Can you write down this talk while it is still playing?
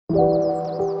Welcome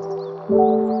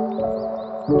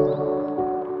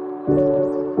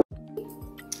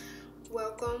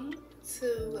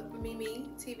to Mimi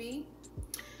TV.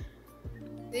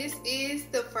 This is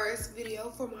the first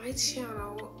video for my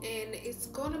channel, and it's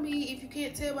gonna be, if you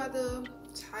can't tell by the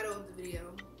title of the video,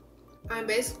 I'm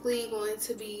basically going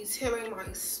to be telling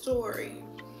my story,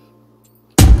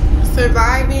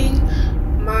 surviving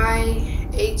my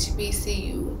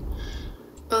HBCU.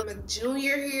 I'm a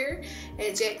junior here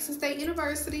at Jackson State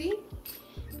University.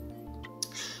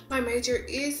 My major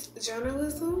is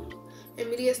journalism and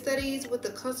media studies with the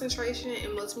concentration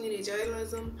in multimedia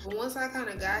journalism. But once I kind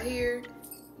of got here,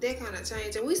 that kind of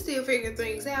changed, and we still figuring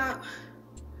things out.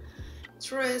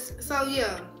 Trust. So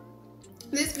yeah,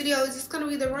 this video is just gonna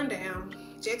be the rundown.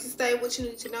 Jackson State, what you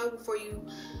need to know before you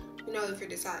know, if you're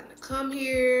deciding to come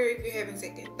here, if you're having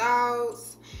second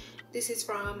thoughts. This is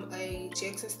from a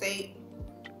Jackson State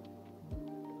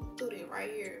student right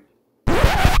here.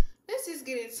 Let's just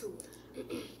get into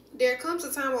it. There comes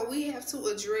a time where we have to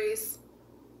address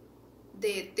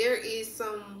that there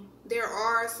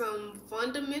are some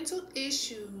fundamental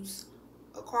issues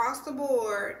across the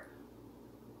board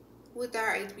with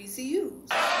our HBCUs.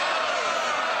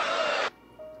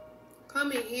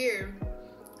 Coming here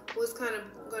was kind of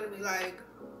gonna be like,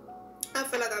 I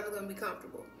feel like I was gonna be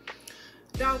comfortable.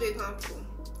 Don't get comfortable.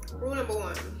 Rule number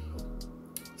one: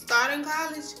 starting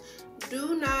college,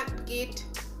 do not get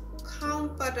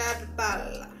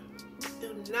comfortable.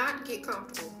 Do not get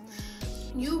comfortable.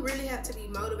 You really have to be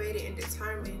motivated and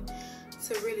determined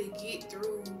to really get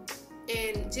through.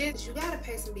 And just, you gotta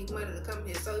pay some big money to come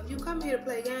here. So if you come here to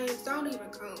play games, don't even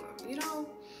come. You know,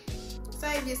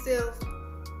 save yourself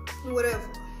whatever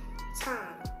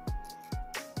time.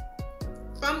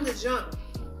 From the jump,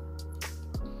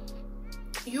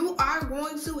 you are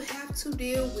going to have to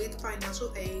deal with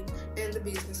financial aid and the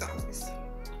business office.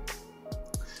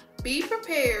 Be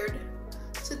prepared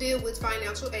to deal with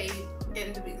financial aid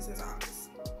and the business office.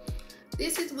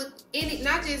 This is with any,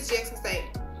 not just Jackson State.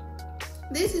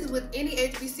 This is with any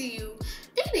HBCU,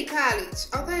 any college,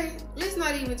 okay? Let's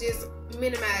not even just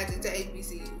minimize it to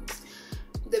HBCUs.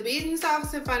 The business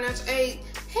office and financial aid,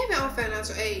 have your own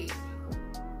financial aid.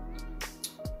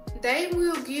 They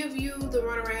will give you the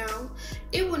runaround.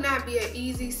 It will not be an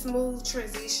easy, smooth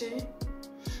transition.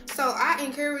 So I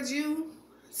encourage you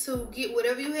to get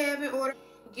whatever you have in order.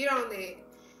 Get on that.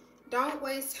 Don't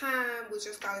waste time with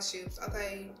your scholarships,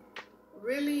 okay?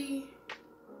 Really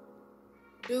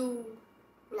do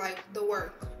like the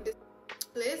work.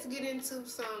 Let's get into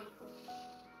some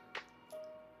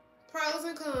pros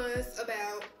and cons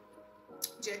about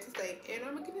Jackson State, and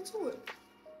I'm gonna get into it.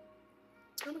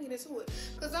 Because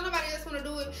don't nobody else want to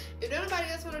do it. If don't nobody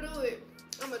else want to do it,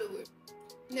 I'm gonna do it.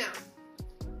 Now,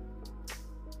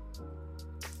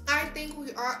 I think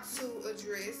we ought to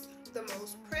address the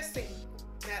most pressing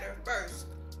matter first.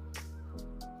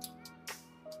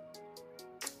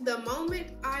 The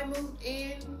moment I moved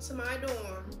into my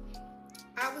dorm,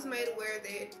 I was made aware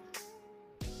that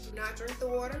do not drink the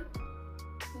water.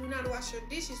 Do not wash your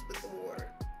dishes with the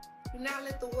water. Do not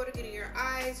let the water get in your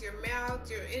eyes, your mouth,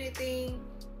 your anything.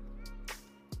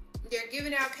 They're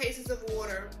giving out cases of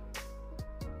water.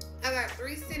 I got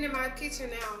 3 sitting in my kitchen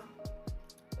now.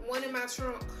 1 in my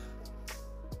trunk.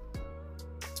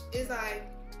 It's like,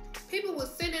 people were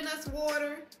sending us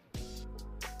water.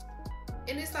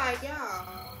 And it's like,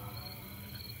 y'all,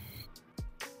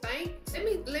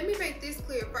 let me make this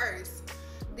clear first.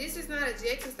 This is not a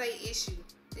Jackson State issue.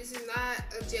 This is not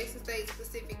a Jackson State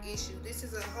specific issue. This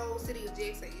is a whole city of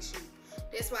Jackson issue.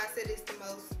 That's why I said it's the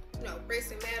most,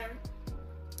 pressing matter.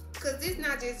 Because this is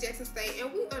not just Jackson State,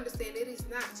 and we understand it is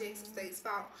not Jackson State's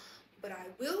fault. But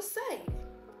I will say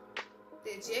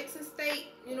that Jackson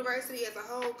State University as a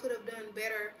whole could have done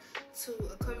better to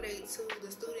accommodate to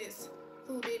the students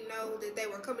who didn't know that they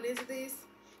were coming into this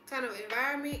kind of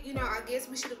environment. I guess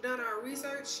we should have done our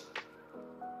research,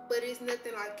 but it's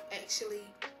nothing like actually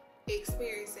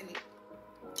experiencing it.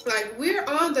 Like, we're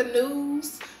on the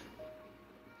news.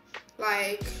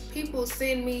 Like, people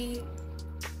send me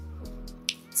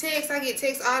texts. I get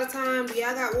texts all the time.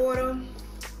 Yeah, I got water.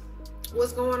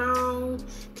 What's going on?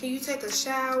 Can you take a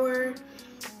shower?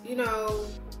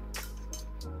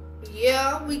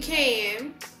 Yeah, we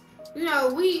can.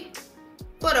 We,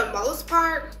 for the most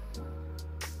part,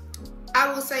 I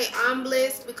would say I'm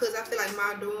blessed because I feel like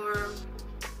my dorm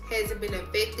hasn't been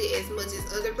affected as much as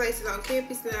other places on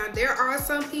campus. Now, there are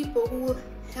some people who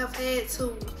have had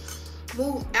to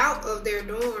move out of their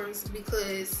dorms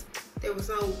because there was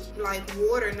no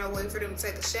water, no way for them to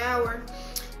take a shower,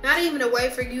 not even a way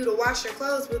for you to wash your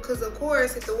clothes, because of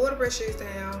course if the water pressure is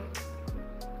down,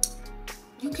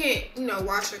 you can't, you know,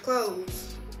 wash your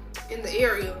clothes in the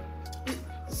area.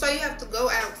 So you have to go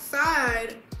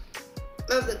outside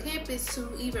of the campus to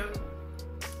even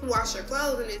wash your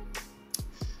clothes.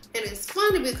 And it's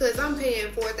funny because I'm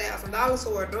paying $4,000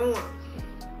 for a dorm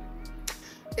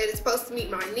that is supposed to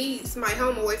meet my needs, my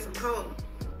home away from home.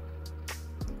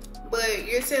 But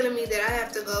you're telling me that I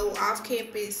have to go off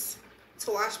campus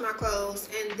to wash my clothes,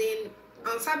 and then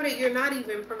on top of that, you're not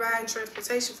even providing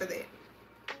transportation for that.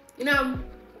 You know,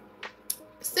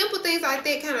 simple things like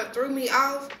that kind of threw me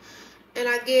off. And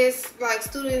I guess, like,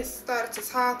 students started to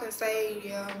talk and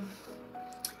say,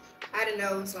 I didn't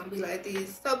know it was going to be like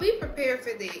this. So be prepared for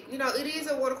that. You know, it is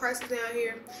a water crisis down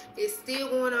here. It's still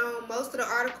going on. Most of the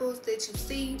articles that you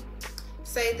see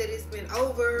say that it's been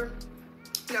over.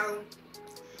 No,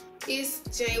 it's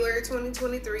January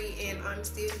 2023, and I'm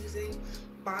still using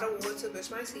bottled water to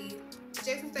brush my teeth.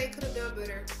 Jackson State could have done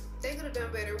better. They could have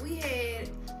done better. We had,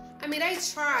 I mean, they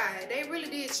tried. They really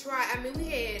did try. I mean, we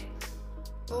had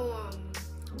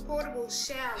portable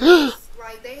showers.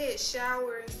 Like, they had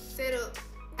showers set up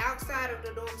outside of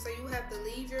the dorm, so you have to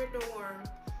leave your dorm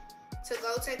to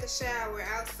go take a shower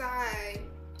outside,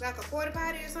 like a porta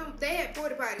potty or something. They had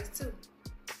porta potties too,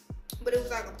 but it was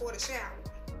like a porta shower.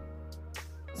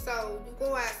 So you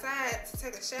go outside to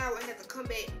take a shower and have to come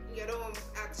back in your dorm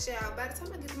out the shower. By the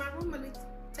time I get to my room, I need to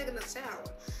take another shower,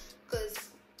 because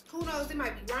who knows, it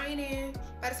might be raining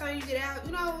by the time you get out.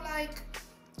 You know, like,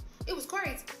 it was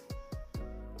crazy.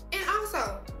 And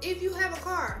also, if you have a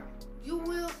car, you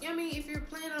will, I mean, if you're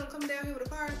planning on coming down here with a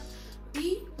car,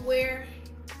 beware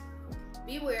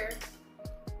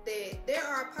that there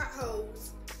are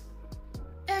potholes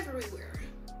everywhere.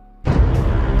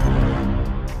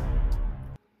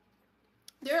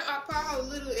 There are potholes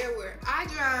literally everywhere. I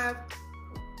drive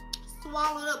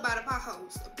swallowed up by the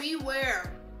potholes.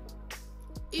 Beware.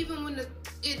 Even when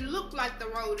it looked like the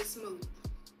road is smooth,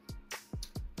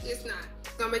 it's not.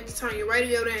 It's gonna make you turn your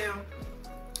radio down,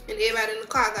 and everybody in the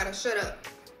car gotta shut up.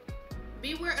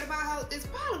 Beware of the potholes. It's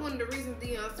probably one of the reasons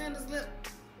Deion Sanders left.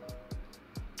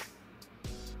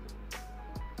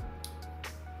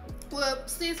 Well,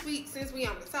 since we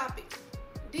on the topic,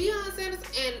 Deion Sanders,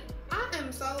 and I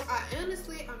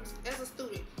honestly, as a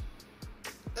student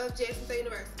of Jackson State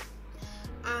University,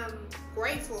 I'm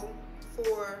grateful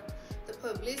for the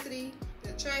publicity, the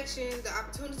attraction, the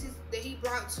opportunities that he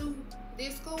brought to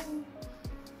this school.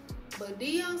 But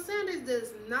Deion Sanders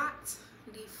does not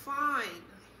define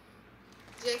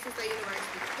Jackson State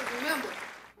University. Because remember,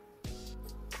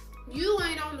 you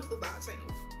ain't on the football team.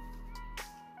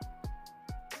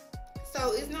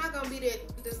 So it's not going to be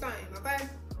the same, okay?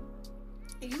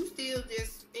 You still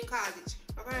just in college,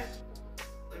 okay?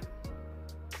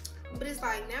 But it's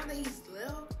like, now that he's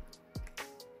left,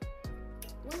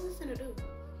 what are we finna do?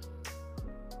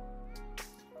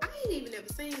 I ain't even ever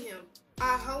seen him.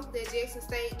 I hope that Jackson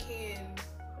State can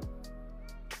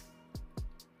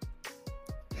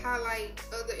highlight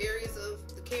other areas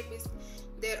of the campus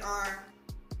that are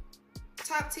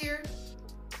top tier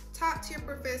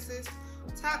professors,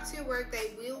 top tier work.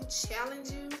 They will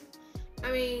challenge you.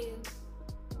 I mean,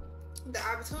 the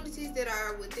opportunities that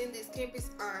are within this campus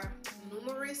are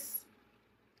numerous,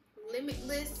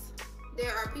 limitless.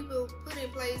 There are people put in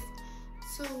place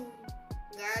to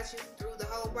guide you through the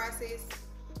whole process.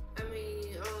 I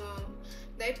mean,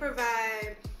 they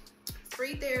provide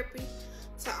free therapy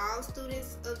to all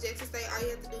students of Jackson State. All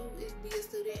you have to do is be a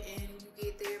student and you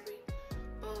get therapy.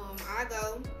 I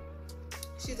go.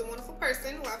 She's a wonderful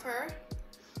person. Love her.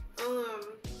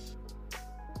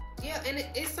 Yeah, and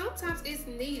it sometimes it's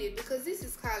needed, because this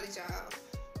is college, y'all.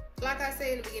 Like I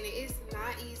said in the beginning, it's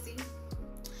not easy.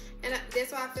 And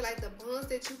that's why I feel like the bonds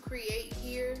that you create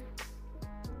here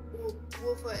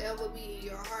will forever be in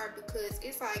your heart, because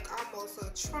it's like almost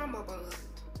a trauma bond.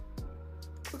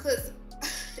 Because,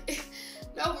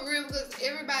 no, for real, because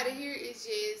everybody here is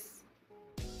just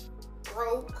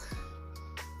broke,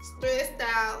 stressed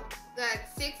out, got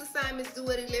 6 assignments due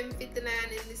at 11:59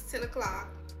 and it's 10 o'clock.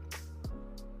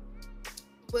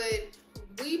 But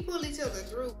we pull each other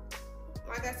through.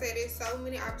 Like I said, there's so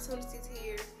many opportunities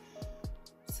here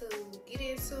to get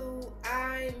into.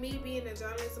 Me being a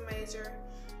journalism major,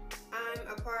 I'm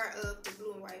a part of the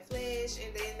Blue and White Flash,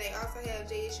 and then they also have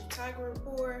JSU Tiger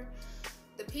Report.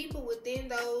 The people within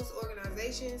those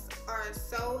organizations are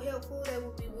so helpful. They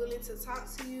will be willing to talk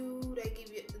to you. They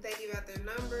give out their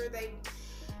number.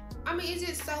 I mean, it's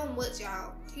just so much,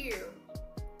 y'all, here.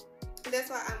 That's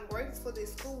why I'm grateful for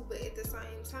this school, but at the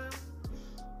same time,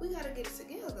 we gotta get it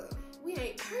together. We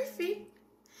ain't perfect,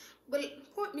 but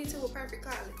point me to a perfect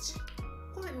college.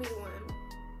 Point me one.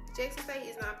 Jackson State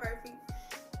is not perfect.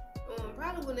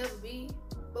 Probably will never be,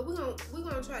 but we're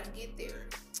gonna try to get there.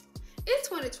 It's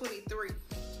 2023.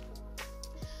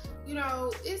 You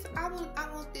know, I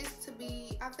want this to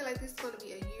be, I feel like this is gonna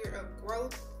be a year of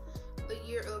growth, a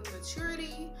year of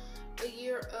maturity, a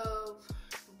year of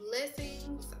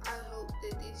blessings. I hope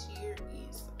that this year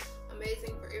is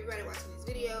amazing for everybody watching this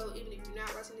video. Even if you're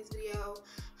not watching this video,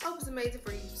 I hope it's amazing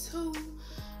for you too.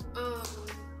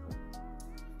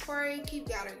 Pray, keep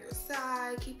God on your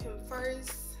side, keep him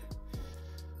first.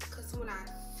 Cause when I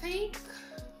think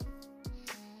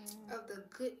of the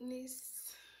goodness,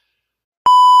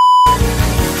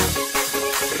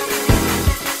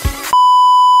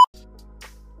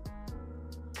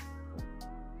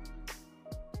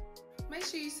 make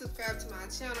sure you subscribe to my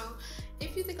channel.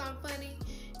 If you think I'm funny,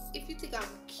 if you think I'm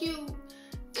cute,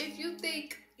 if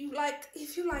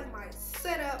you like my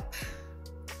setup,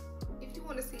 if you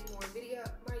want to see more video,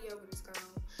 my yogurt is gone.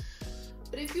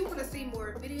 But if you want to see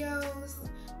more videos,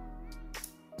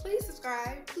 please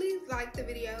subscribe. Please like the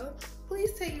video.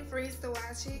 Please tell your friends to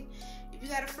watch it. If you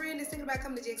got a friend that's thinking about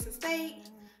coming to Jackson State,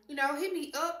 you know, hit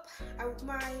me up. I will put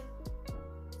my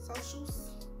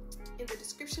socials in the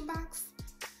description box.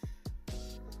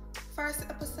 First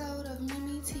episode of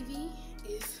Mimi TV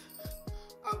is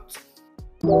out.